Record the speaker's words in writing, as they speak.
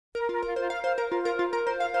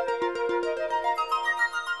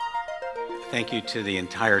Thank you to the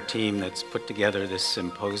entire team that's put together this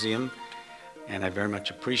symposium, and I very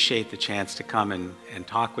much appreciate the chance to come and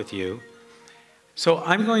talk with you. So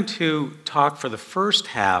I'm going to talk for the first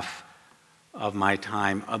half of my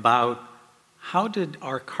time about how did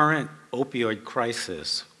our current opioid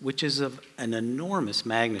crisis, which is of an enormous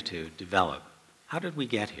magnitude, develop? How did we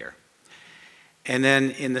get here? And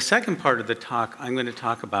then in the second part of the talk, I'm going to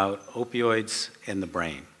talk about opioids and the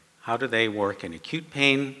brain. How do they work in acute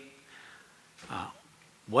pain?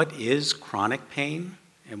 What is chronic pain?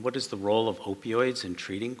 And what is the role of opioids in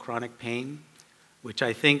treating chronic pain? Which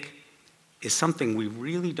I think is something we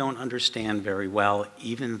really don't understand very well,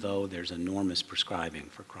 even though there's enormous prescribing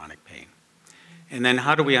for chronic pain. And then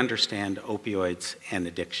how do we understand opioids and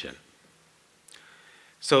addiction?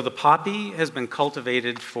 So the poppy has been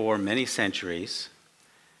cultivated for many centuries.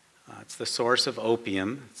 It's the source of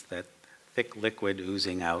opium. It's that thick liquid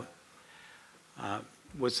oozing out.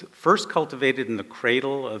 Was first cultivated in the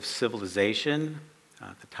cradle of civilization,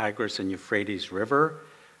 the Tigris and Euphrates River,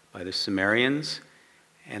 by the Sumerians.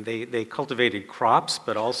 And they cultivated crops,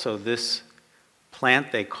 but also this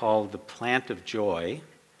plant they called the plant of joy.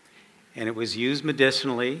 And it was used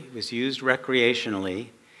medicinally, it was used recreationally,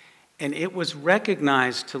 and it was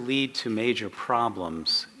recognized to lead to major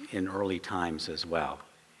problems in early times as well.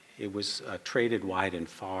 It was traded wide and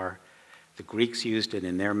far. The Greeks used it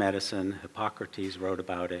in their medicine. Hippocrates wrote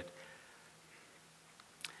about it.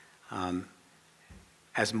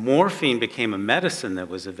 As morphine became a medicine that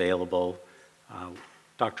was available,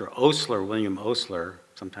 Dr. Osler, William Osler,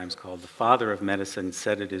 sometimes called the father of medicine,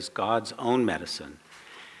 said it is God's own medicine.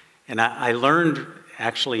 And I learned,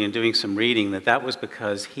 actually, in doing some reading, that that was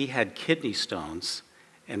because he had kidney stones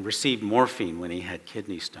and received morphine when he had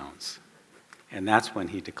kidney stones. And that's when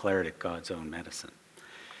he declared it God's own medicine.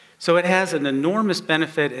 So it has an enormous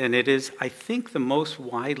benefit, and it is, I think, the most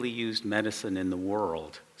widely used medicine in the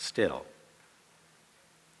world still.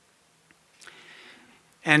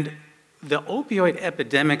 And the opioid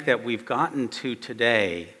epidemic that we've gotten to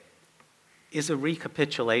today is a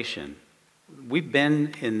recapitulation. We've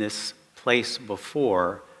been in this place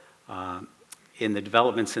before in the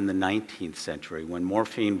developments in the 19th century when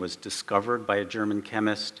morphine was discovered by a German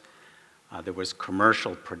chemist. There was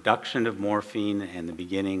commercial production of morphine and the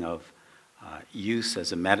beginning of use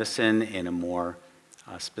as a medicine in a more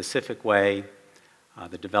specific way,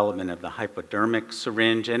 the development of the hypodermic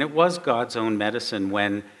syringe, and it was God's own medicine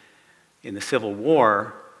when, in the Civil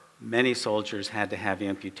War, many soldiers had to have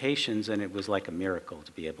amputations, and it was like a miracle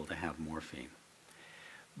to be able to have morphine.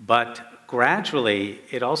 But gradually,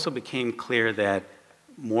 it also became clear that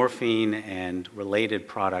morphine and related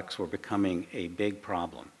products were becoming a big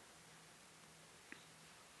problem.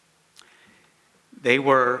 They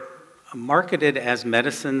were marketed as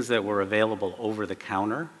medicines that were available over the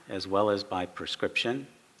counter as well as by prescription.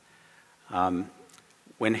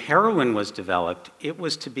 When heroin was developed, it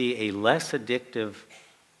was to be a less addictive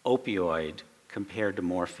opioid compared to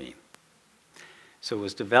morphine. So it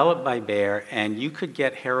was developed by Bayer, and you could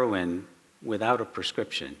get heroin without a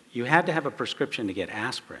prescription. You had to have a prescription to get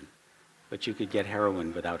aspirin, but you could get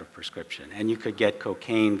heroin without a prescription. And you could get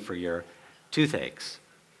cocaine for your toothaches.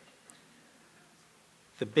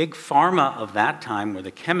 The big pharma of that time were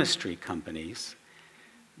the chemistry companies.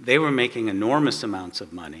 They were making enormous amounts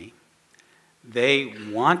of money. They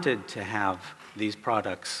wanted to have these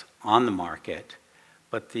products on the market,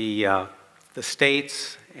 but the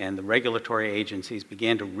states and the regulatory agencies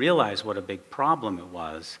began to realize what a big problem it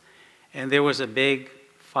was, and there was a big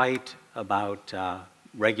fight about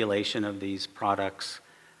regulation of these products.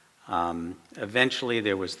 Eventually,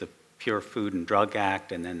 there was the Pure Food and Drug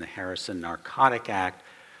Act and then the Harrison Narcotic Act,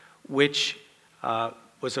 which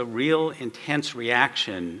was a real intense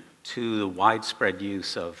reaction to the widespread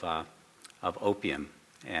use of opium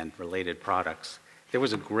and related products. There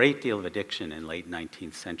was a great deal of addiction in late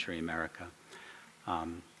 19th century America.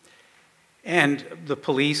 And the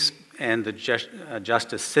police and the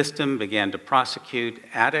justice system began to prosecute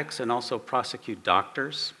addicts and also prosecute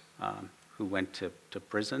doctors who went to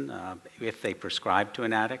prison if they prescribed to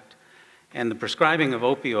an addict. And the prescribing of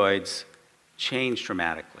opioids changed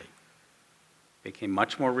dramatically. Became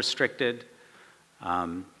much more restricted.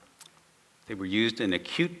 They were used in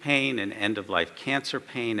acute pain and end-of-life cancer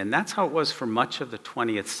pain, and that's how it was for much of the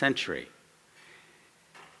 20th century.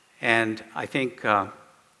 And I think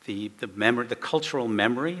the cultural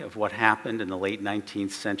memory of what happened in the late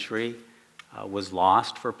 19th century was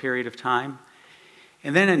lost for a period of time.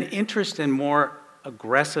 And then an interest in more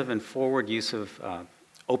aggressive and forward use of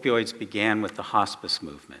opioids began with the hospice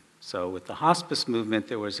movement. So with the hospice movement,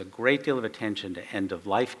 there was a great deal of attention to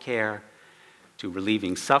end-of-life care, to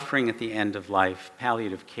relieving suffering at the end of life.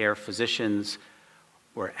 Palliative care physicians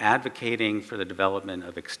were advocating for the development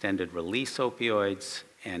of extended release opioids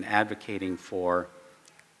and advocating for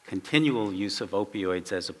continual use of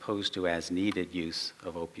opioids as opposed to as needed use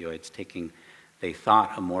of opioids, taking, they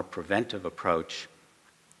thought, a more preventive approach.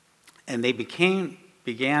 And they began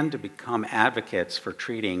to become advocates for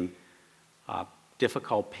treating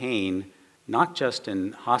difficult pain, not just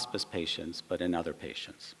in hospice patients, but in other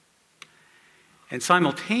patients. And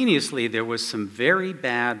simultaneously, there was some very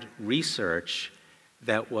bad research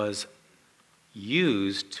that was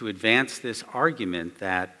used to advance this argument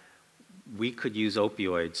that we could use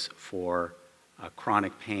opioids for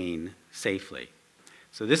chronic pain safely.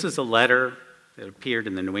 So this is a letter that appeared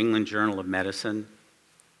in the New England Journal of Medicine.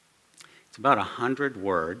 It's about 100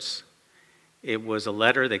 words. It was a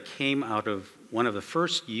letter that came out of one of the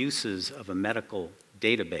first uses of a medical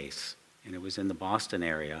database, and it was in the Boston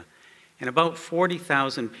area. And about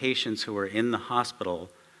 40,000 patients who were in the hospital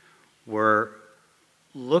were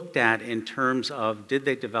looked at in terms of, did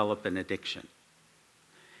they develop an addiction?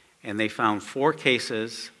 And they found 4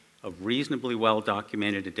 cases of reasonably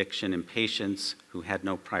well-documented addiction in patients who had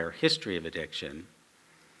no prior history of addiction.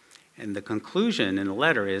 And the conclusion in the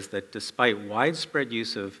letter is that despite widespread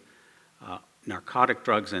use of narcotic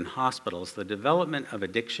drugs in hospitals, the development of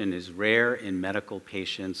addiction is rare in medical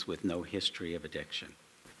patients with no history of addiction.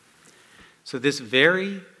 So this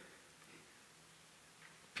very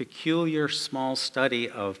peculiar small study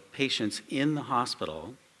of patients in the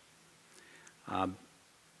hospital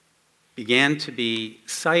began to be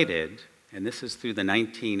cited, and this is through the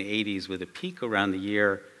 1980s with a peak around the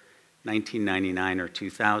year 1999 or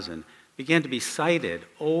 2000, began to be cited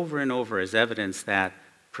over and over as evidence that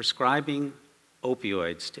prescribing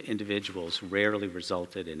opioids to individuals rarely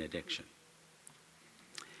resulted in addiction.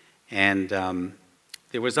 And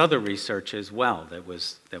there was other research as well that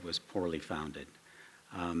was poorly founded.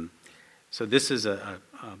 So this is a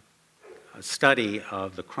study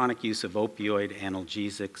of the chronic use of opioid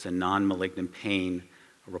analgesics and non-malignant pain,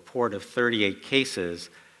 a report of 38 cases.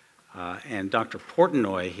 And Dr.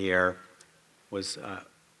 Portnoy here was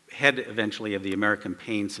head eventually of the American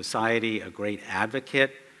Pain Society, a great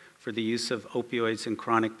advocate for the use of opioids in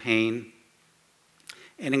chronic pain.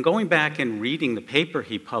 And in going back and reading the paper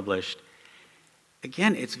he published,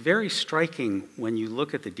 again, it's very striking when you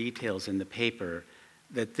look at the details in the paper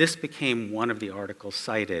that this became one of the articles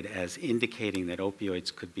cited as indicating that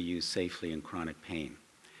opioids could be used safely in chronic pain.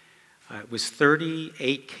 It was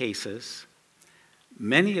 38 cases.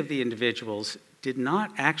 Many of the individuals did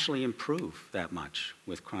not actually improve that much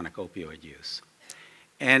with chronic opioid use.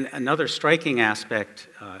 And another striking aspect,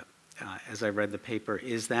 as I read the paper,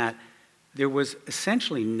 is that there was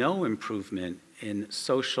essentially no improvement in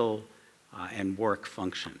social and work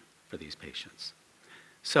function for these patients.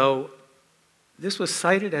 So this was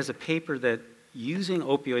cited as a paper that using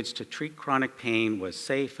opioids to treat chronic pain was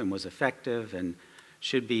safe and was effective and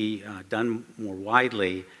should be done more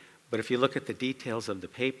widely. But if you look at the details of the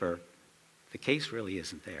paper, the case really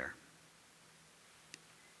isn't there.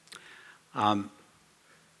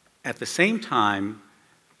 At the same time,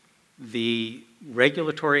 the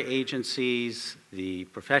regulatory agencies, the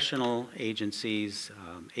professional agencies,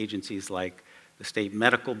 agencies like the state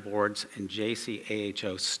medical boards and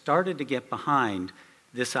JCAHO started to get behind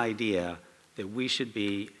this idea that we should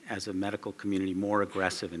be, as a medical community, more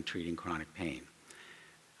aggressive in treating chronic pain.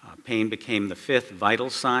 Pain became the 5th vital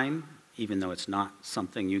sign, even though it's not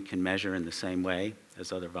something you can measure in the same way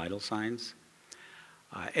as other vital signs.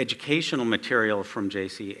 Educational material from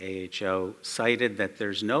JCAHO cited that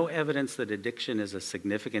there's no evidence that addiction is a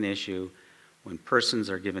significant issue when persons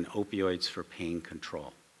are given opioids for pain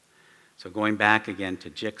control. So going back again to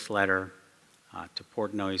Jick's letter, to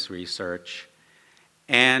Portnoy's research,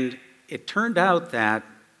 and it turned out that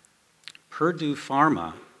Purdue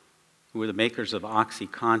Pharma, who were the makers of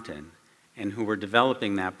OxyContin and who were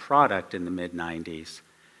developing that product in the mid-90s,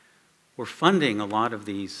 were funding a lot of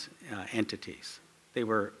these entities. They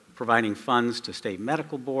were providing funds to state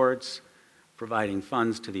medical boards, providing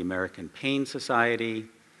funds to the American Pain Society,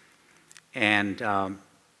 and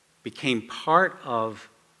became part of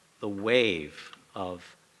the wave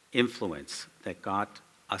of influence that got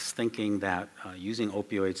us thinking that using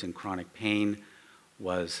opioids in chronic pain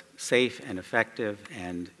was safe and effective,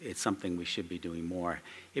 and it's something we should be doing more.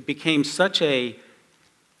 It became such an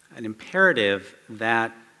imperative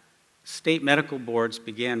that state medical boards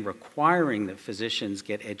began requiring that physicians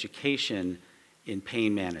get education in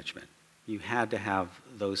pain management. You had to have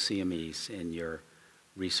those CMEs in your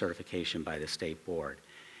recertification by the state board.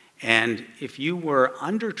 And if you were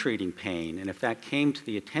under-treating pain, and if that came to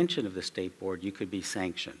the attention of the state board, you could be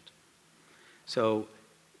sanctioned. So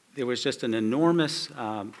there was just an enormous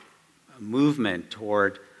movement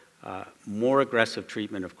toward more aggressive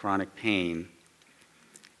treatment of chronic pain.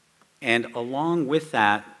 And along with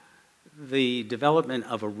that, the development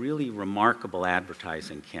of a really remarkable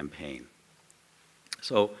advertising campaign.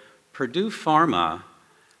 So Purdue Pharma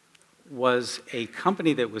was a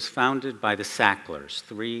company that was founded by the Sacklers,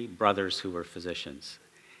 three brothers who were physicians.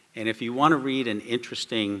 And if you want to read an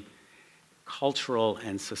interesting cultural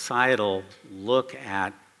and societal look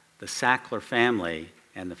at the Sackler family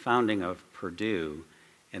and the founding of Purdue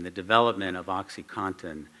and the development of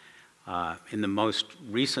OxyContin, in the most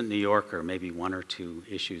recent New Yorker, maybe 1 or 2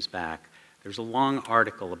 issues back, there's a long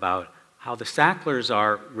article about how the Sacklers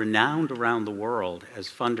are renowned around the world as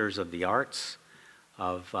funders of the arts,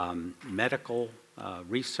 of medical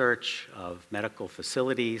research, of medical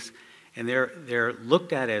facilities, and they're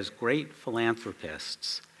looked at as great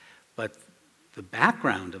philanthropists. But the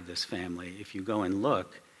background of this family, if you go and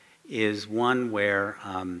look, is one where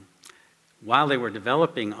while they were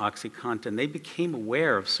developing OxyContin, they became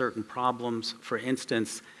aware of certain problems. For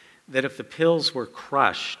instance, that if the pills were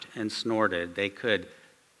crushed and snorted, they could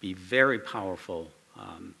be very powerful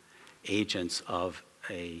agents of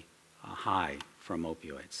a high from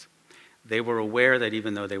opioids. They were aware that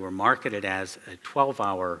even though they were marketed as a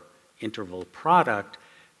 12-hour interval product,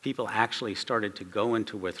 people actually started to go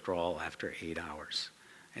into withdrawal after 8 hours.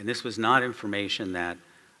 And this was not information that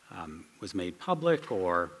was made public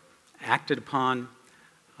or acted upon.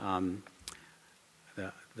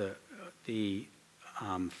 The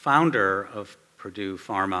founder of Purdue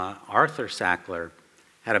Pharma, Arthur Sackler,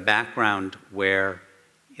 had a background where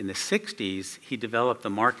in the 60s he developed the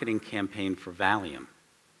marketing campaign for Valium.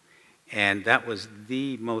 And that was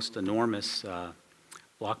the most enormous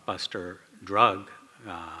blockbuster drug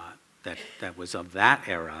that was of that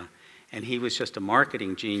era. And he was just a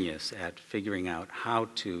marketing genius at figuring out how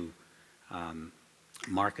to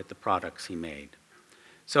market the products he made.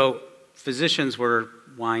 So physicians were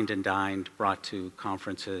wined and dined, brought to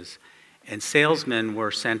conferences, and salesmen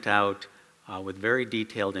were sent out with very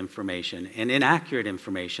detailed information and inaccurate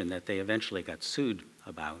information that they eventually got sued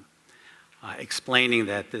about, explaining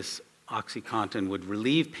that this OxyContin would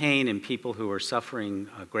relieve pain in people who were suffering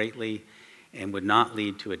greatly and would not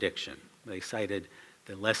lead to addiction. They cited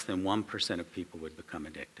that less than 1% of people would become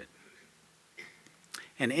addicted.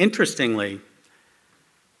 And interestingly,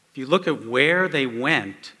 if you look at where they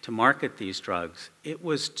went to market these drugs, it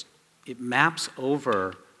maps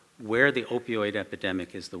over where the opioid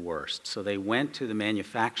epidemic is the worst. So they went to the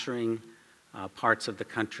manufacturing parts of the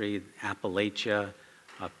country, Appalachia,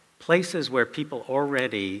 places where people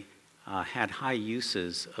already had high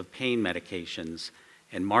uses of pain medications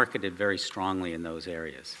and marketed very strongly in those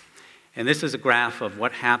areas. And this is a graph of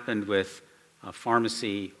what happened with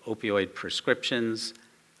pharmacy opioid prescriptions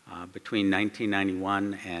between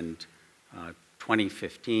 1991 and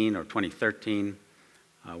 2015 or 2013,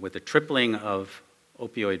 with a tripling of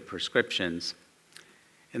opioid prescriptions.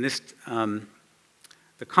 And this,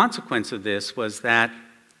 the consequence of this was that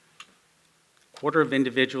a quarter of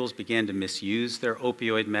individuals began to misuse their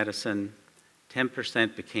opioid medicine,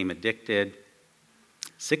 10% became addicted,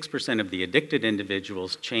 6% of the addicted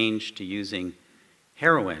individuals changed to using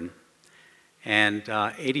heroin, and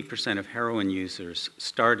 80% of heroin users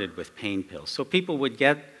started with pain pills. So people would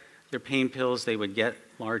get their pain pills, they would get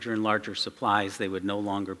larger and larger supplies, they would no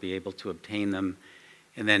longer be able to obtain them,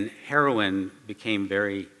 and then heroin became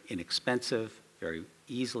very inexpensive, very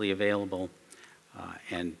easily available,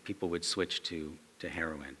 and people would switch to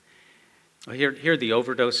heroin. Here are the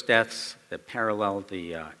overdose deaths that parallel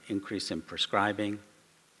the increase in prescribing.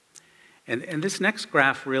 And this next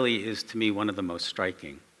graph really is, to me, one of the most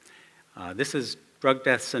striking. This is drug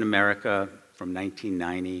deaths in America from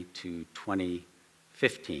 1990 to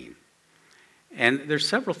 2015. And there's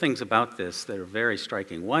several things about this that are very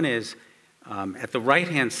striking. One is, at the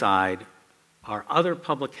right-hand side are other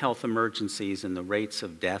public health emergencies and the rates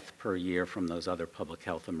of death per year from those other public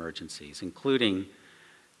health emergencies, including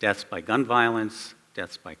deaths by gun violence,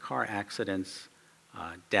 deaths by car accidents,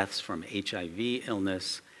 deaths from HIV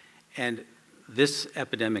illness, and this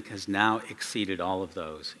epidemic has now exceeded all of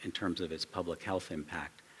those in terms of its public health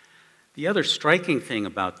impact. The other striking thing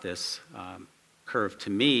about this curve to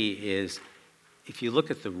me is if you look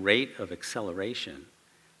at the rate of acceleration,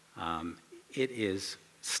 it is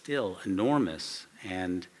still enormous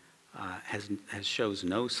and shows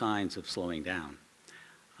no signs of slowing down.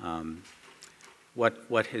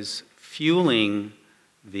 What is fueling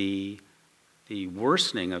the the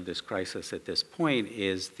worsening of this crisis at this point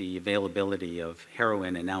is the availability of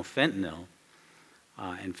heroin and now fentanyl.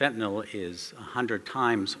 And fentanyl is 100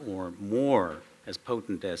 times or more as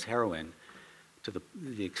potent as heroin, to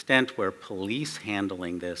the extent where police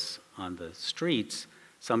handling this on the streets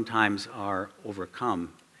sometimes are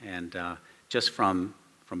overcome, and just from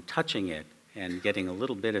touching it and getting a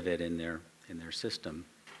little bit of it in their system.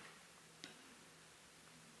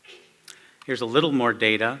 Here's a little more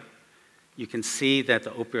data. You can see that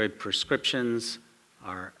the opioid prescriptions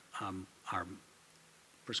are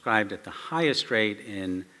prescribed at the highest rate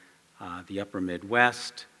in the upper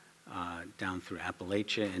Midwest, down through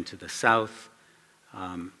Appalachia into the South,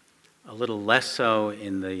 a little less so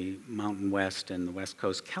in the Mountain West and the West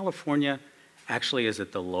Coast. California actually is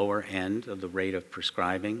at the lower end of the rate of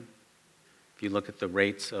prescribing. If you look at the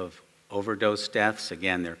rates of overdose deaths,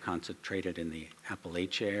 again, they're concentrated in the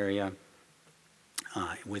Appalachia area.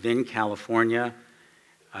 Within California,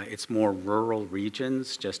 it's more rural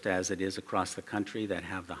regions, just as it is across the country, that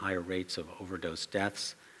have the higher rates of overdose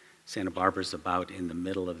deaths. Santa Barbara's about in the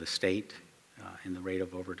middle of the state in the rate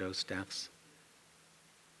of overdose deaths.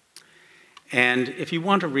 And if you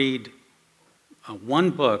want to read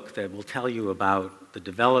one book that will tell you about the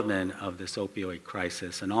development of this opioid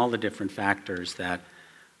crisis and all the different factors that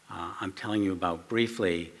I'm telling you about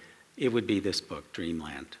briefly, it would be this book,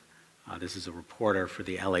 Dreamland. This is a reporter for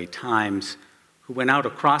the LA Times who went out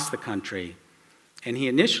across the country, and he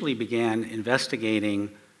initially began investigating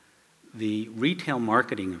the retail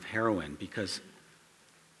marketing of heroin, because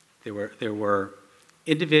there were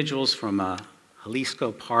individuals from a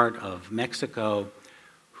Jalisco part of Mexico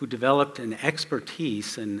who developed an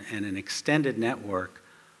expertise and an extended network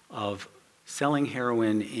of selling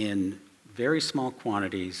heroin in very small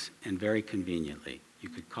quantities and very conveniently. You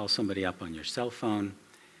could call somebody up on your cell phone.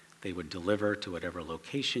 They would deliver to whatever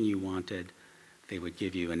location you wanted. They would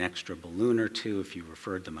give you an extra balloon or two if you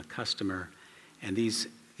referred them a customer. And these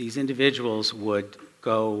individuals would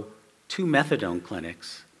go to methadone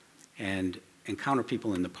clinics and encounter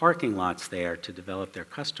people in the parking lots there to develop their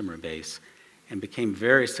customer base, and became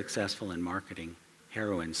very successful in marketing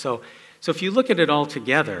heroin. So if you look at it all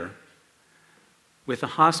together, with the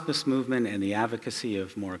hospice movement and the advocacy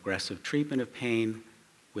of more aggressive treatment of pain,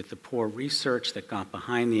 with the poor research that got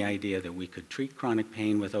behind the idea that we could treat chronic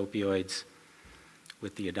pain with opioids,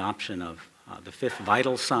 with the adoption of the fifth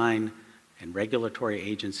vital sign and regulatory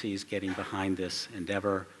agencies getting behind this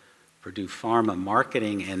endeavor, Purdue Pharma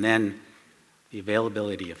marketing, and then the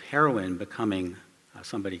availability of heroin becoming,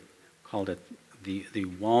 somebody called it the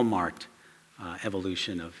Walmart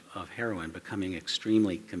evolution of heroin, becoming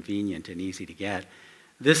extremely convenient and easy to get.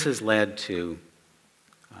 This has led to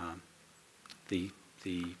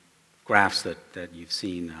the graphs that you've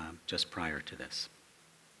seen just prior to this.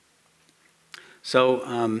 So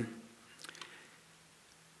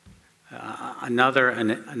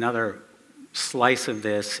another slice of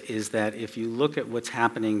this is that if you look at what's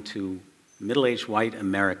happening to middle-aged white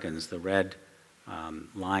Americans, the red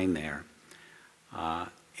line there,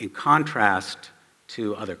 in contrast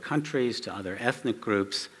to other countries, to other ethnic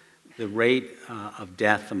groups, the rate of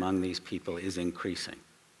death among these people is increasing.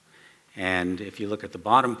 And if you look at the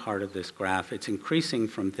bottom part of this graph, it's increasing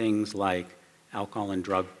from things like alcohol and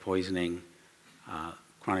drug poisoning,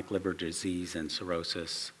 chronic liver disease and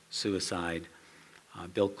cirrhosis, suicide.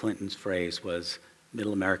 Bill Clinton's phrase was,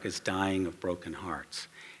 "Middle America's dying of broken hearts."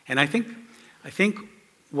 And I think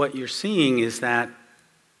what you're seeing is that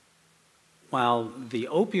while the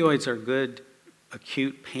opioids are good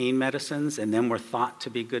acute pain medicines, and then were thought to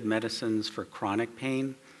be good medicines for chronic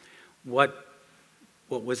pain, what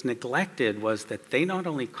was neglected was that they not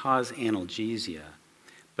only cause analgesia,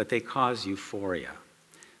 but they cause euphoria.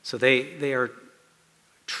 So they are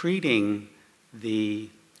treating the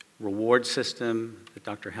reward system that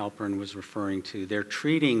Dr. Halpern was referring to. They're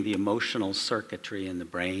treating the emotional circuitry in the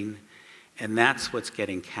brain, and that's what's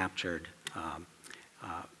getting captured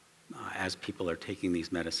as people are taking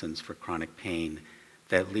these medicines for chronic pain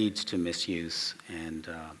that leads to misuse and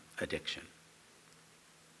addiction.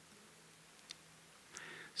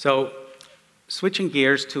 So switching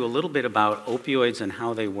gears to a little bit about opioids and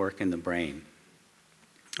how they work in the brain.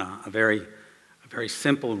 A very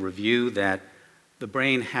simple review that the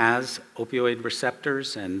brain has opioid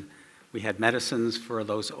receptors, and we had medicines for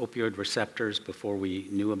those opioid receptors before we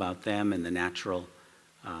knew about them and the natural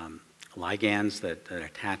ligands that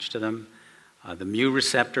attach to them. The mu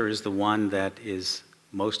receptor is the one that is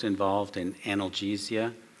most involved in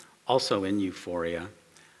analgesia, also in euphoria.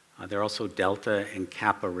 There are also delta and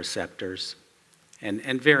kappa receptors,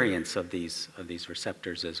 and variants of these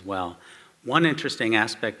receptors as well. One interesting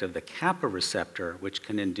aspect of the kappa receptor, which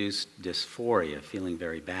can induce dysphoria, feeling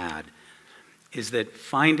very bad, is that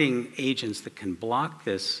finding agents that can block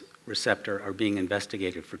this receptor are being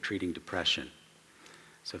investigated for treating depression.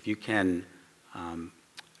 So if you can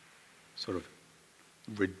sort of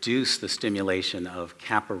reduce the stimulation of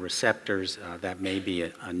kappa receptors, that may be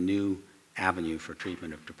a new avenue for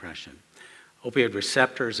treatment of depression. Opioid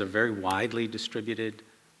receptors are very widely distributed: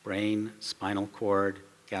 brain, spinal cord,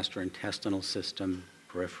 gastrointestinal system,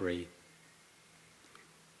 periphery.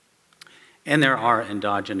 And there are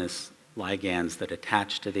endogenous ligands that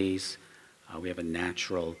attach to these. We have a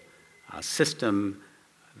natural system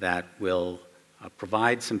that will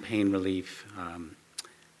provide some pain relief,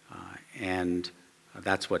 and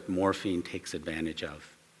that's what morphine takes advantage of,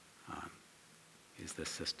 is this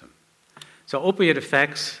system. So opioid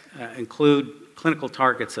effects include clinical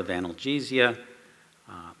targets of analgesia,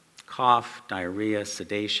 cough, diarrhea,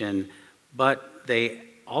 sedation, but they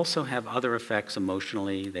also have other effects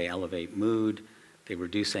emotionally. They elevate mood, they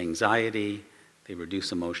reduce anxiety, they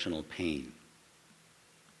reduce emotional pain.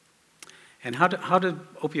 And how do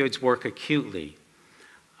opioids work acutely?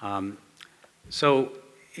 So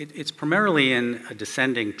it's primarily in a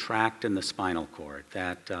descending tract in the spinal cord,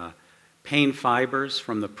 that pain fibers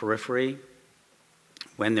from the periphery,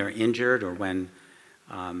 when they're injured or when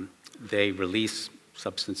they release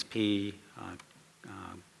substance P,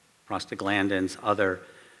 prostaglandins, other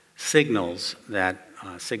signals that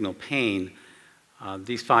signal pain,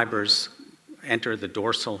 these fibers enter the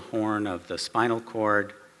dorsal horn of the spinal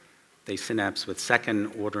cord. They synapse with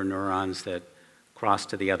second-order neurons that cross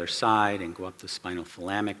to the other side and go up the spinal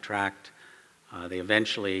thalamic tract. They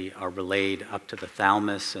eventually are relayed up to the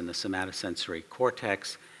thalamus and the somatosensory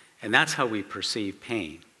cortex, and that's how we perceive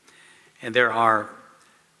pain. And there are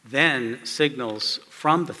then signals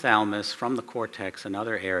from the thalamus, from the cortex and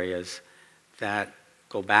other areas that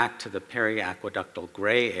go back to the periaqueductal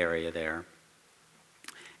gray area there.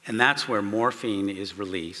 And that's where morphine is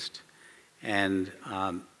released. And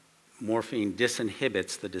morphine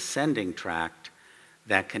disinhibits the descending tract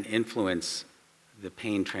that can influence the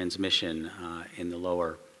pain transmission in the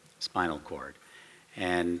lower spinal cord.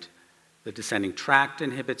 And the descending tract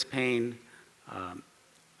inhibits pain.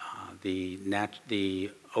 The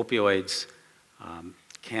opioids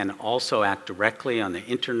can also act directly on the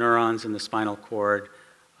interneurons in the spinal cord,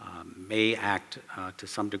 may act to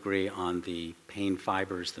some degree on the pain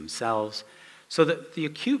fibers themselves. So the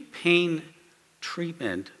acute pain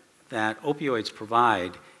treatment that opioids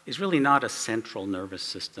provide is really not a central nervous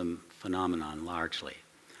system phenomenon largely.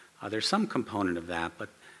 There's some component of that, but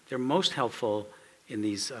they're most helpful in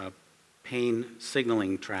these pain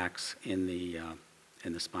signaling tracts in the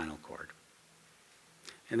spinal cord.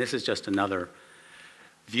 And this is just another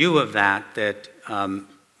view of that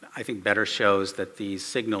I think better shows that these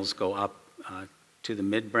signals go up to the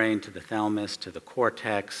midbrain, to the thalamus, to the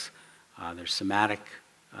cortex. There's somatic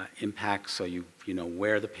impacts, so you know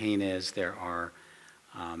where the pain is. There are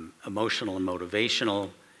emotional and motivational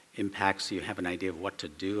impacts, so you have an idea of what to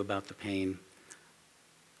do about the pain.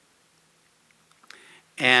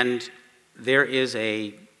 And there is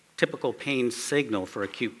a typical pain signal for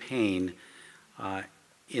acute pain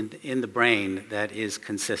in the brain that is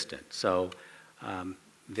consistent. So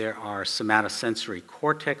there are somatosensory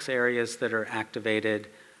cortex areas that are activated,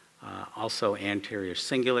 also anterior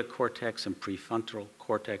cingulate cortex and prefrontal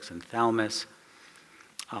cortex and thalamus.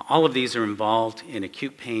 All of these are involved in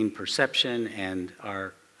acute pain perception and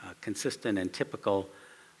are consistent and typical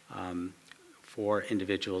for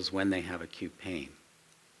individuals when they have acute pain.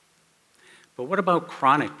 But what about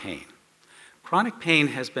chronic pain? Chronic pain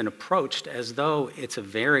has been approached as though it's a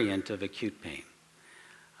variant of acute pain.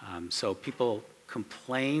 So people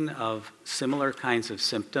complain of similar kinds of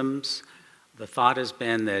symptoms. The thought has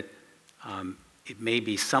been that it may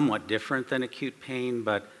be somewhat different than acute pain,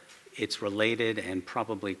 but it's related and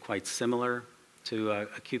probably quite similar to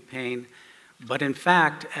acute pain. But in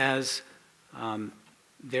fact, as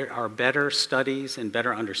there are better studies and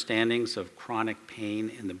better understandings of chronic pain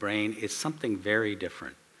in the brain, it's something very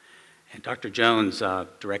different. And Dr. Jones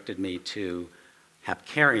directed me to Hap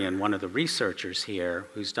Carrion, one of the researchers here,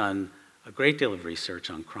 who's done a great deal of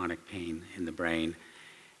research on chronic pain in the brain.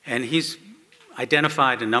 And he's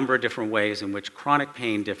identified a number of different ways in which chronic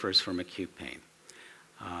pain differs from acute pain.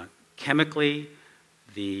 Chemically,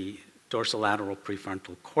 the dorsolateral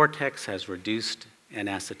prefrontal cortex has reduced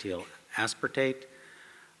N-acetyl aspartate,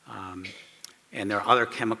 and there are other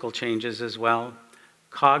chemical changes as well.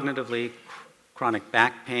 Cognitively, chronic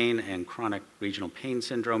back pain and chronic regional pain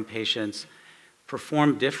syndrome patients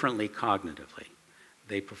perform differently cognitively.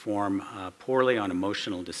 they perform poorly on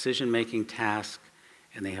emotional decision-making tasks,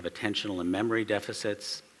 and they have attentional and memory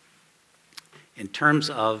deficits. In terms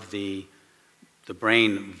of the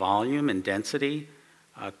brain volume and density,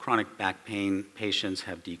 chronic back pain patients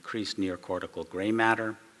have decreased neocortical gray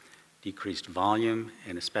matter, decreased volume,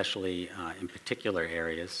 and especially in particular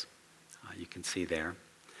areas. You can see there.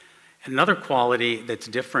 Another quality that's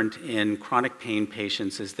different in chronic pain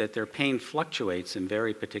patients is that their pain fluctuates in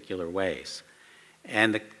very particular ways.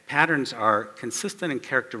 And the patterns are consistent and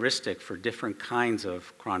characteristic for different kinds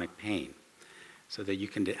of chronic pain, so that you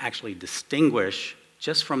can actually distinguish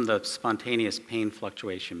just from the spontaneous pain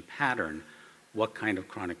fluctuation pattern what kind of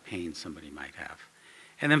chronic pain somebody might have.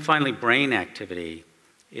 And then finally, brain activity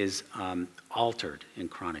is altered in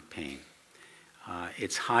chronic pain.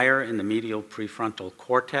 It's higher in the medial prefrontal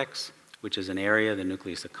cortex, which is an area the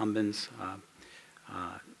nucleus accumbens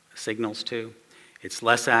signals to. It's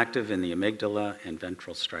less active in the amygdala and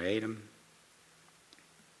ventral striatum.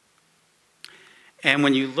 And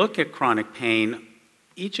when you look at chronic pain,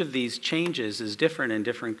 each of these changes is different in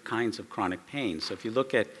different kinds of chronic pain. So if you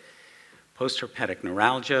look at postherpetic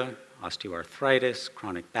neuralgia, osteoarthritis,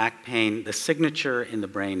 chronic back pain, the signature in the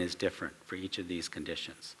brain is different for each of these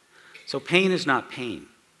conditions. So pain is not pain.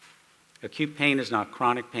 Acute pain is not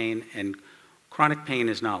chronic pain, and chronic pain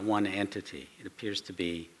is not one entity. It appears to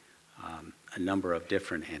be a number of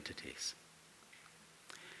different entities.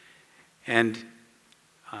 And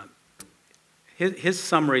his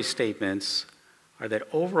summary statements are that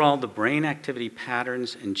overall the brain activity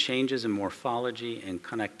patterns and changes in morphology and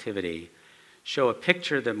connectivity show a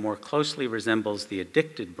picture that more closely resembles the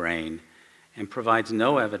addicted brain and provides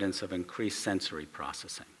no evidence of increased sensory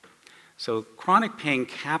processing. So chronic pain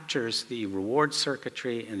captures the reward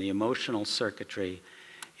circuitry and the emotional circuitry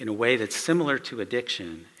in a way that's similar to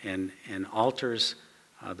addiction and alters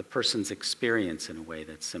the person's experience in a way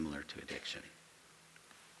that's similar to addiction.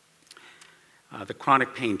 The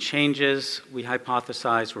chronic pain changes, we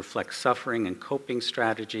hypothesize, reflect suffering and coping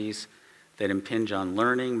strategies that impinge on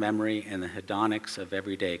learning, memory, and the hedonics of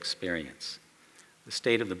everyday experience. The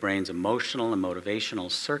state of the brain's emotional and motivational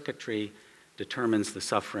circuitry determines the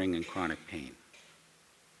suffering and chronic pain.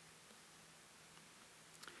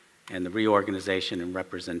 And the reorganization and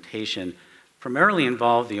representation primarily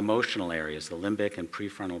involve the emotional areas, the limbic and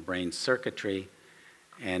prefrontal brain circuitry,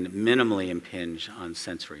 and minimally impinge on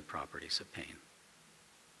sensory properties of pain.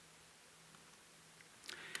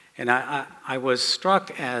 And I was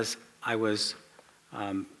struck as I was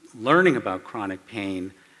learning about chronic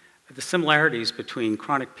pain, the similarities between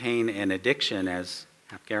chronic pain and addiction, as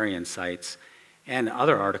Hapkarian cites, and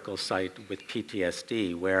other articles cite with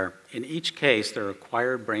PTSD, where in each case there are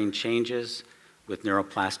acquired brain changes with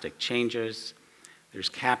neuroplastic changes, there's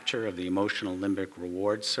capture of the emotional limbic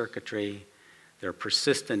reward circuitry, there are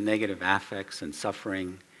persistent negative affects and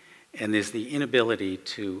suffering, and there's the inability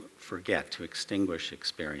to forget, to extinguish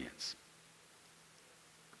experience.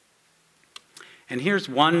 And here's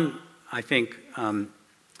one, I think,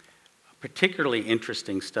 particularly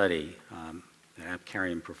interesting study that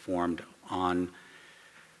Hapkarian performed on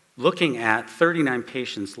looking at 39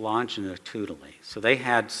 patients longitudinally. So they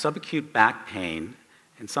had subacute back pain,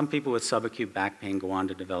 and some people with subacute back pain go on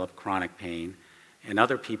to develop chronic pain, and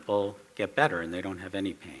other people get better and they don't have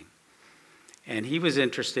any pain. And he was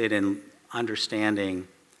interested in understanding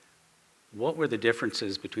what were the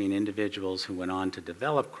differences between individuals who went on to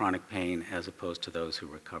develop chronic pain as opposed to those who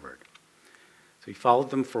recovered. So he followed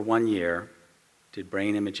them for 1 year, did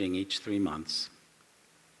brain imaging each 3 months.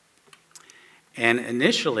 And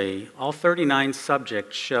initially, all 39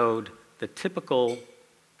 subjects showed the typical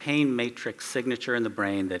pain matrix signature in the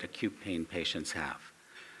brain that acute pain patients have.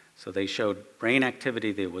 So they showed brain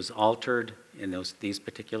activity that was altered in these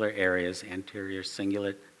particular areas, anterior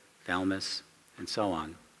cingulate, thalamus, and so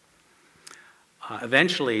on.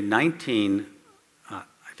 Eventually, 19, I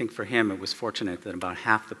think for him it was fortunate that about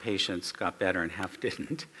half the patients got better and half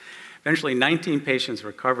didn't. Eventually, 19 patients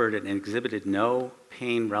recovered and exhibited no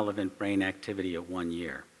pain-relevant brain activity at 1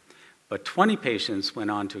 year. But 20 patients went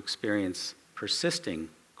on to experience persisting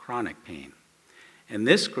chronic pain. And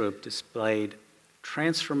this group displayed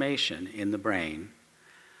transformation in the brain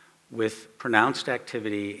with pronounced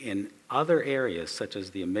activity in other areas such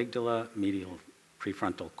as the amygdala, medial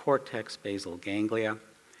prefrontal cortex, basal ganglia,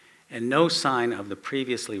 and no sign of the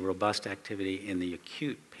previously robust activity in the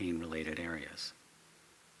acute pain-related areas.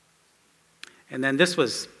 And then this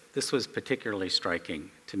was particularly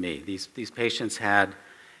striking to me. These patients had,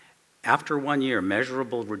 after 1 year,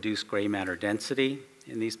 measurable reduced gray matter density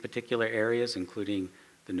in these particular areas, including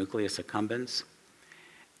the nucleus accumbens.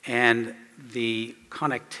 And the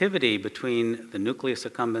connectivity between the nucleus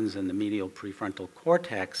accumbens and the medial prefrontal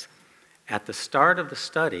cortex at the start of the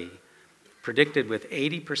study predicted with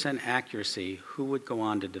 80% accuracy who would go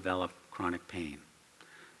on to develop chronic pain.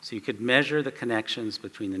 So you could measure the connections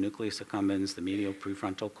between the nucleus accumbens, the medial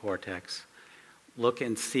prefrontal cortex, look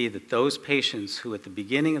and see that those patients who at the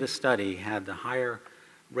beginning of the study had the higher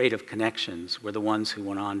rate of connections were the ones who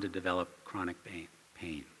went on to develop chronic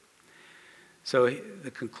pain. So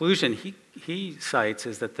the conclusion he cites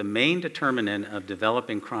is that the main determinant of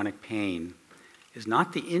developing chronic pain is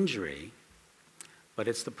not the injury, but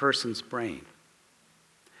it's the person's brain.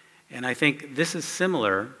 And I think this is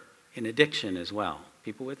similar in addiction as well.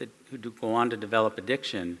 People who go on to develop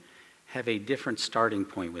addiction have a different starting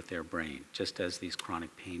point with their brain, just as these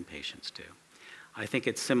chronic pain patients do. I think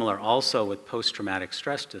it's similar also with post-traumatic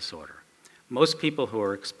stress disorder. Most people who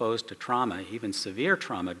are exposed to trauma, even severe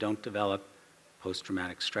trauma, don't develop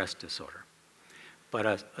post-traumatic stress disorder. But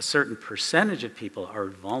a certain percentage of people are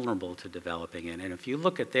vulnerable to developing it. And if you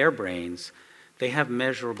look at their brains, they have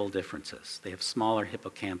measurable differences. They have smaller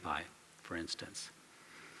hippocampi, for instance.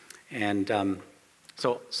 And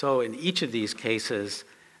so in each of these cases,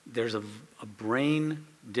 there's a brain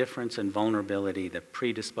difference and vulnerability that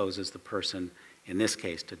predisposes the person, in this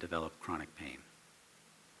case, to develop chronic pain.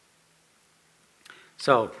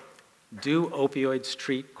 So, do opioids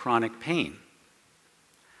treat chronic pain?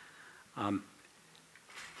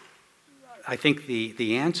 I think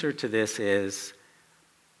the answer to this is,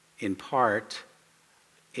 in part,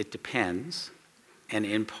 it depends, and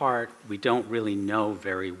in part, we don't really know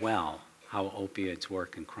very well how opioids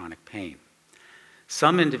work in chronic pain.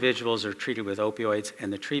 Some individuals are treated with opioids,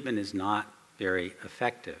 and the treatment is not very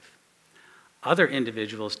effective. Other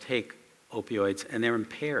individuals take opioids, and they're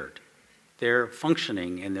impaired. Their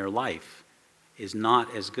functioning in their life is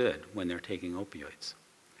not as good when they're taking opioids.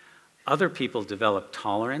 Other people develop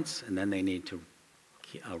tolerance, and then they need to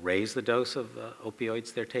raise the dose of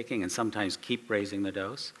opioids they're taking, and sometimes keep raising the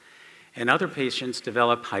dose. And other patients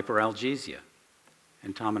develop hyperalgesia.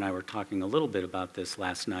 And Tom and I were talking a little bit about this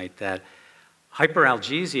last night, that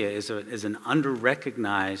hyperalgesia is an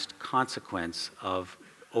under-recognized consequence of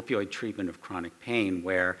opioid treatment of chronic pain,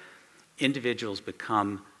 where individuals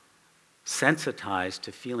become sensitized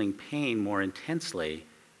to feeling pain more intensely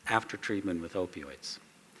after treatment with opioids.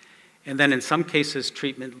 And then in some cases,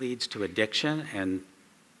 treatment leads to addiction, and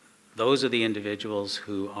those are the individuals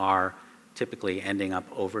who are typically ending up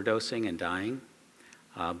overdosing and dying,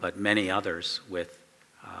 but many others with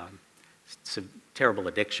terrible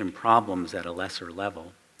addiction problems at a lesser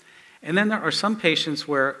level. And then there are some patients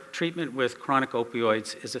where treatment with chronic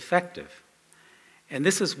opioids is effective. And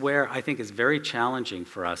this is where I think is very challenging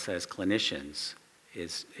for us as clinicians,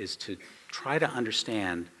 is to try to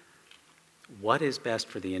understand what is best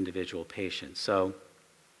for the individual patient. So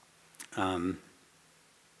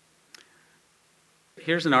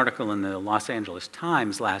here's an article in the Los Angeles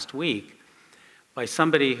Times last week by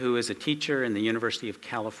somebody who is a teacher in the University of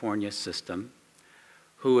California system,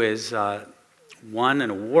 who has won an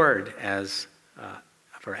award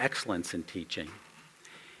for excellence in teaching,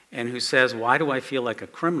 and who says, "Why do I feel like a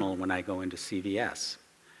criminal when I go into CVS?"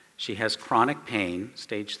 She has chronic pain,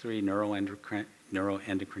 stage 3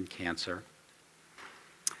 neuroendocrine cancer.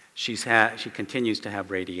 She continues to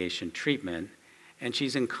have radiation treatment, and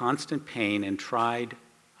she's in constant pain and tried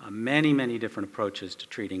many, many different approaches to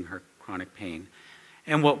treating her chronic pain.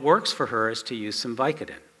 And what works for her is to use some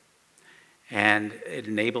Vicodin. And it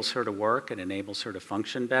enables her to work, it enables her to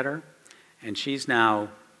function better. And she's now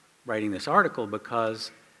writing this article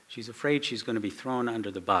because she's afraid she's going to be thrown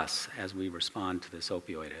under the bus as we respond to this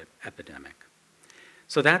opioid epidemic.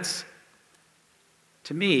 So that's,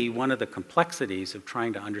 to me, one of the complexities of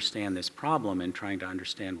trying to understand this problem and trying to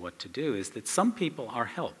understand what to do, is that some people are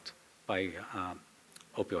helped by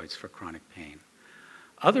opioids for chronic pain.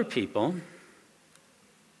 Other people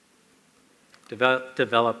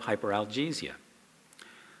develop hyperalgesia.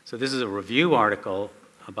 So this is a review article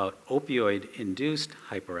about opioid-induced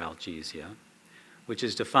hyperalgesia, which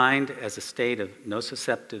is defined as a state of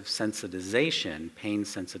nociceptive sensitization, pain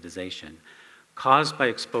sensitization, caused by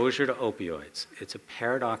exposure to opioids. It's a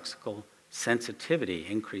paradoxical sensitivity,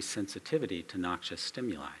 increased sensitivity to noxious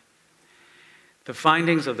stimuli. The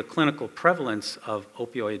findings of the clinical prevalence of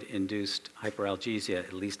opioid-induced hyperalgesia,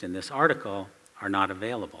 at least in this article, are not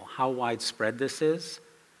available. How widespread this is,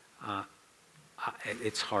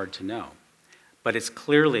 it's hard to know. But it's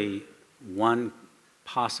clearly one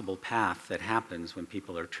possible path that happens when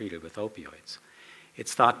people are treated with opioids.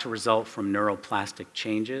 It's thought to result from neuroplastic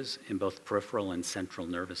changes in both peripheral and central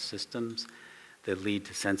nervous systems that lead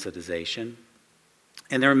to sensitization.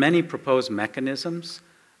 And there are many proposed mechanisms,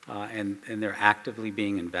 and they're actively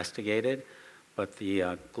being investigated. But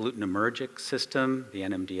the glutamatergic system, the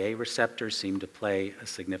NMDA receptors, seem to play a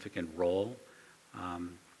significant role.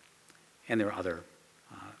 And there are other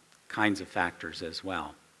kinds of factors as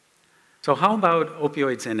well. So how about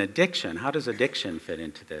opioids and addiction? How does addiction fit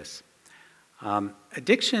into this?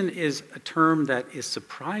 Addiction is a term that is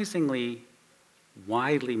surprisingly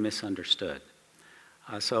widely misunderstood.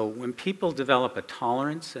 So when people develop a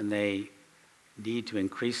tolerance and they need to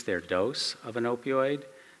increase their dose of an opioid,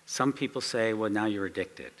 some people say, well, now you're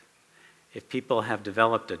addicted. If people have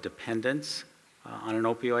developed a dependence on an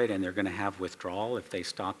opioid and they're going to have withdrawal, if they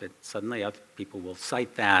stop it suddenly, other people will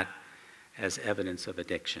cite that as evidence of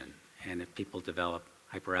addiction. And if people develop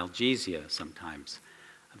hyperalgesia sometimes,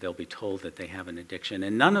 they'll be told that they have an addiction.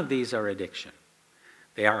 And none of these are addiction.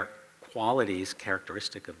 They are qualities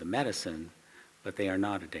characteristic of the medicine, but they are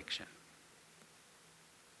not addiction.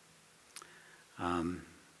 I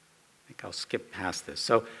think I'll skip past this.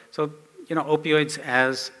 So opioids,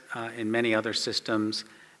 as in many other systems,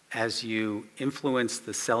 as you influence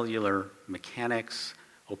the cellular mechanics,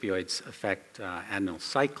 opioids affect adenyl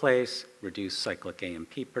cyclase, reduce cyclic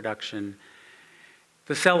AMP production.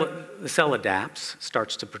 The cell adapts,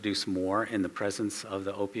 starts to produce more in the presence of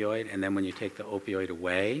the opioid, and then when you take the opioid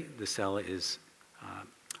away, the cell is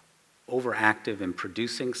overactive in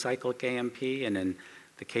producing cyclic AMP, and in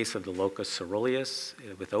the case of the locus coeruleus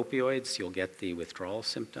with opioids, you'll get the withdrawal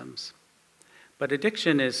symptoms. But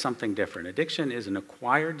addiction is something different. Addiction is an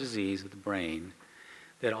acquired disease of the brain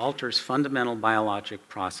that alters fundamental biologic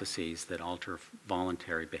processes that alter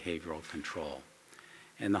voluntary behavioral control.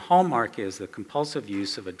 And the hallmark is the compulsive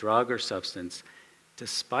use of a drug or substance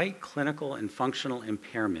despite clinical and functional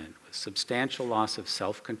impairment with substantial loss of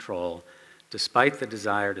self-control, despite the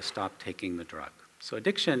desire to stop taking the drug. So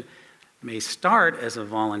addiction may start as a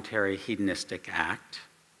voluntary hedonistic act.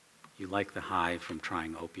 You like the high from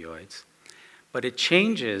trying opioids. But it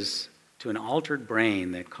changes to an altered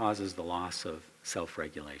brain that causes the loss of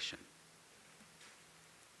self-regulation.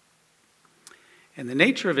 And the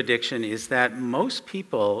nature of addiction is that most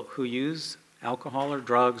people who use alcohol or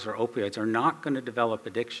drugs or opioids are not going to develop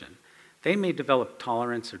addiction. They may develop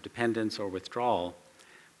tolerance or dependence or withdrawal,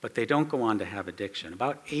 but they don't go on to have addiction.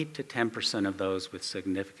 About 8 to 10% of those with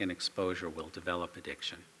significant exposure will develop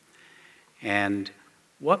addiction. And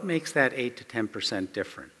what makes that 8 to 10%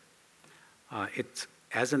 different? It's,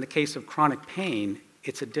 as in the case of chronic pain,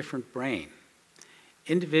 it's a different brain.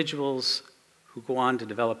 Individuals who go on to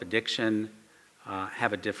develop addiction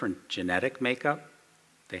have a different genetic makeup.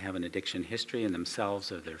 They have an addiction history in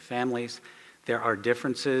themselves or their families. There are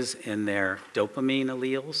differences in their dopamine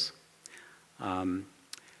alleles.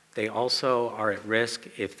 They also are at risk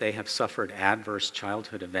if they have suffered adverse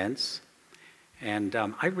childhood events. And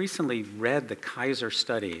I recently read the Kaiser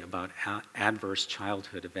study about adverse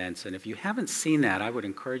childhood events. And if you haven't seen that, I would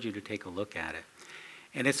encourage you to take a look at it.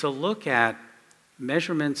 And it's a look at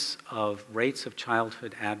measurements of rates of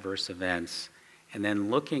childhood adverse events, and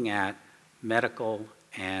then looking at medical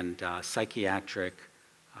and psychiatric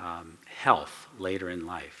health later in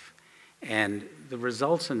life. And the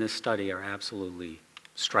results in this study are absolutely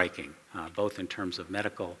striking, both in terms of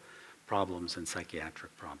medical problems and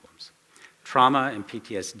psychiatric problems. Trauma and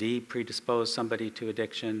PTSD predispose somebody to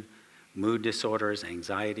addiction. Mood disorders,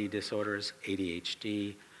 anxiety disorders,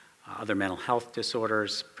 ADHD, other mental health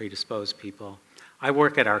disorders predispose people. I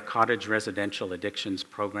work at our Cottage residential addictions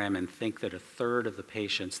program and think that 1/3 of the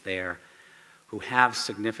patients there who have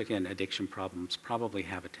significant addiction problems probably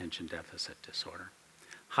have attention deficit disorder.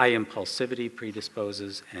 High impulsivity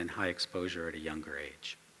predisposes, and high exposure at a younger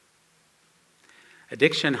age.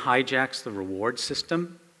 Addiction hijacks the reward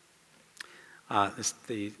system.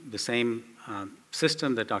 The same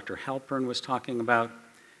system that Dr. Halpern was talking about,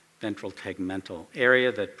 ventral tegmental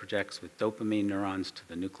area that projects with dopamine neurons to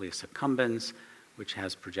the nucleus accumbens, which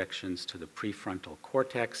has projections to the prefrontal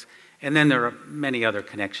cortex. And then there are many other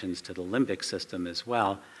connections to the limbic system as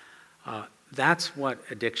well. That's what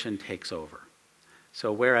addiction takes over.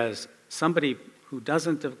 So whereas somebody who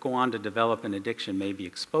doesn't go on to develop an addiction may be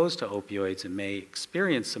exposed to opioids and may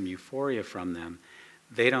experience some euphoria from them,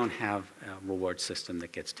 they don't have a reward system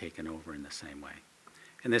that gets taken over in the same way.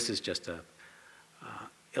 And this is just an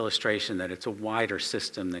illustration that it's a wider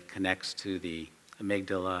system that connects to the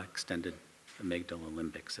amygdala, extended amygdala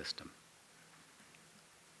limbic system.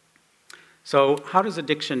 So how does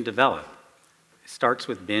addiction develop? It starts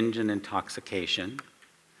with binge and intoxication.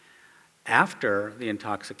 After the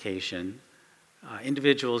intoxication,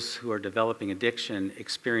 individuals who are developing addiction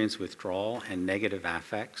experience withdrawal and negative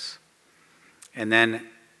affects. And then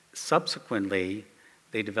subsequently,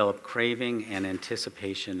 they develop craving and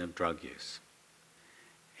anticipation of drug use.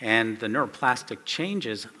 And the neuroplastic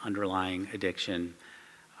changes underlying addiction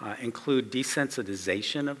include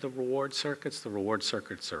desensitization of the reward circuits. The reward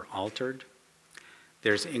circuits are altered.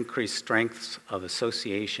 There's increased strengths of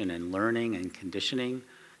association and learning and conditioning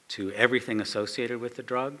to everything associated with the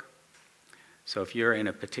drug. So if you're in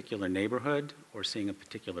a particular neighborhood or seeing a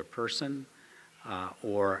particular person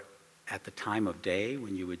or at the time of day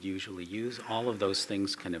when you would usually use, all of those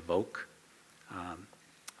things can evoke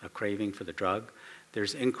a craving for the drug.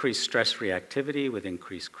 There's increased stress reactivity with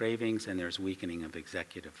increased cravings, and there's weakening of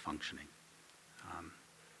executive functioning.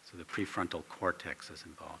 So the prefrontal cortex is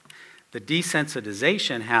involved. The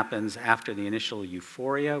desensitization happens after the initial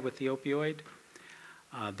euphoria with the opioid.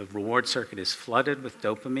 The reward circuit is flooded with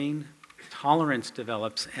dopamine. Tolerance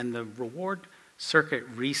develops, and the reward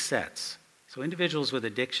circuit resets. So individuals with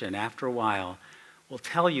addiction, after a while, will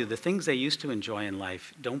tell you the things they used to enjoy in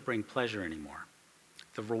life don't bring pleasure anymore.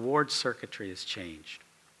 The reward circuitry has changed.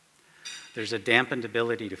 There's a dampened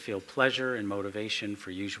ability to feel pleasure and motivation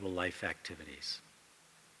for usual life activities.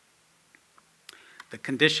 The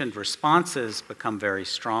conditioned responses become very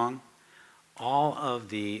strong. All of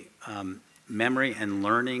the memory and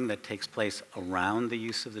learning that takes place around the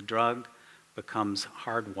use of the drug becomes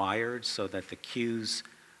hardwired so that the cues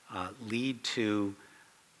lead to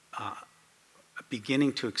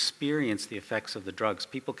beginning to experience the effects of the drugs.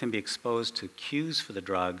 People can be exposed to cues for the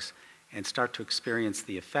drugs and start to experience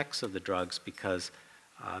the effects of the drugs because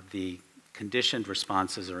the conditioned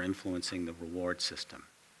responses are influencing the reward system.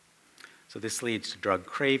 So this leads to drug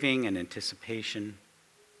craving and anticipation.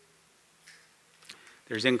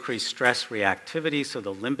 There's increased stress reactivity, so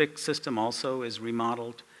the limbic system also is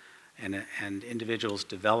remodeled, and individuals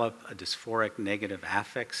develop a dysphoric negative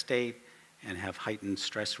affect state and have heightened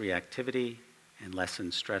stress reactivity and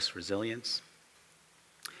lessened stress resilience.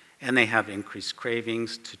 And they have increased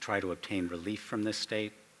cravings to try to obtain relief from this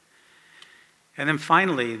state. And then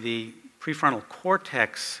finally, the prefrontal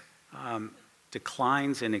cortex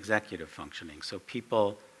declines in executive functioning. So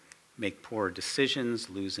people make poor decisions,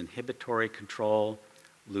 lose inhibitory control,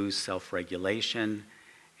 lose self-regulation,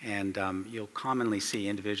 and you'll commonly see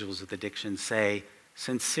individuals with addiction say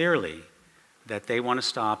sincerely that they want to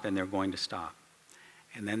stop and they're going to stop.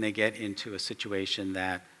 And then they get into a situation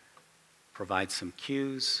that provides some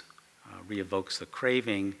cues, re-evokes the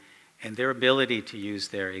craving, and their ability to use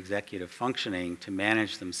their executive functioning to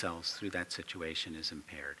manage themselves through that situation is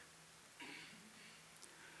impaired.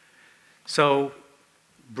 So,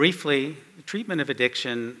 briefly, the treatment of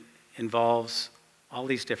addiction involves all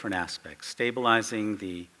these different aspects. Stabilizing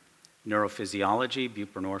the neurophysiology,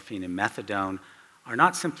 buprenorphine and methadone are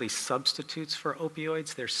not simply substitutes for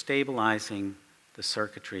opioids, they're stabilizing the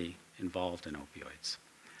circuitry involved in opioids.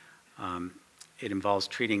 It involves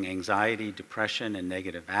treating anxiety, depression, and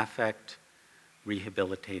negative affect,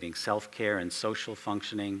 rehabilitating self-care and social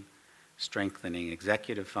functioning, strengthening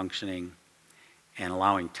executive functioning, and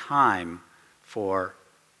allowing time for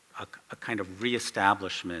a kind of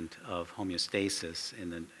reestablishment of homeostasis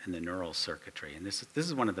in the neural circuitry. And this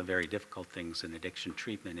is one of the very difficult things in addiction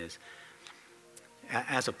treatment is,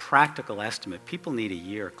 as a practical estimate, people need a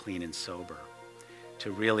year clean and sober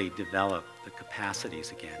to really develop the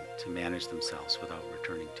capacities again to manage themselves without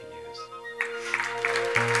returning to use.